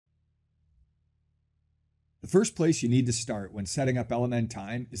The first place you need to start when setting up LMN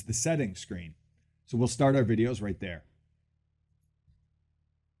Time is the settings screen. So we'll start our videos right there.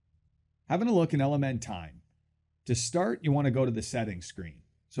 Having a look in LMN Time. To start, you want to go to the settings screen.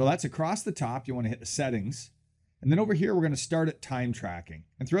 So that's across the top, you want to hit the settings. And then over here, we're going to start at time tracking.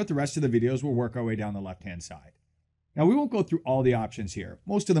 And throughout the rest of the videos, we'll work our way down the left-hand side. Now, we won't go through all the options here.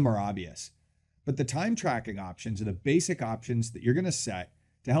 Most of them are obvious. But the time tracking options are the basic options that you're going to set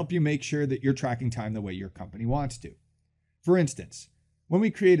to help you make sure that you're tracking time the way your company wants to. For instance, when we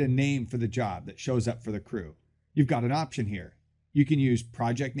create a name for the job that shows up for the crew, you've got an option here. You can use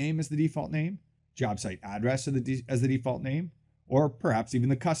project name as the default name, job site address as the default name, or perhaps even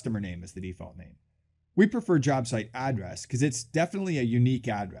the customer name as the default name. We prefer job site address because it's definitely a unique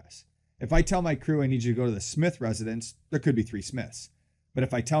address. If I tell my crew I need you to go to the Smith residence, there could be 3 Smiths. But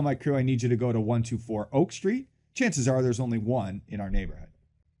if I tell my crew I need you to go to 124 Oak Street, chances are there's only one in our neighborhood.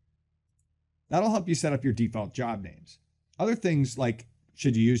 That'll help you set up your default job names. Other things like,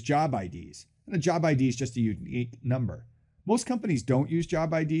 should you use job IDs? And a job ID is just a unique number. Most companies don't use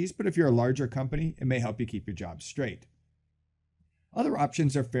job IDs, but if you're a larger company, it may help you keep your jobs straight. Other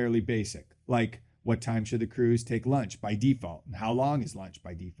options are fairly basic, like what time should the crews take lunch by default, and how long is lunch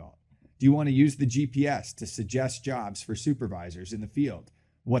by default? Do you want to use the GPS to suggest jobs for supervisors in the field?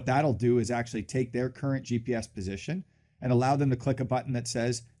 What that'll do is actually take their current GPS position and allow them to click a button that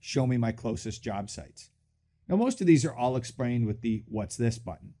says, show me my closest job sites. Now, most of these are all explained with the what's this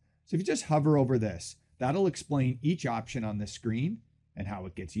button. So if you just hover over this, that'll explain each option on the screen and how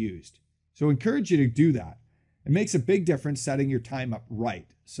it gets used. So I encourage you to do that. It makes a big difference setting your time up right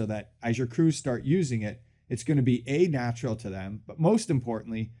so that as your crews start using it, it's going to be natural to them, but most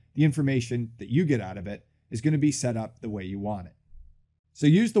importantly, the information that you get out of it is going to be set up the way you want it. So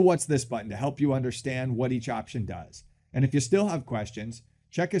use the what's this button to help you understand what each option does. And if you still have questions,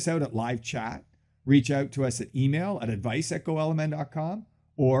 check us out at live chat, reach out to us at email at advice@golmn.com,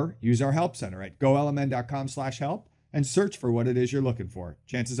 or use our help center at golmn.com/help and search for what it is you're looking for.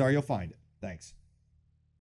 Chances are you'll find it. Thanks.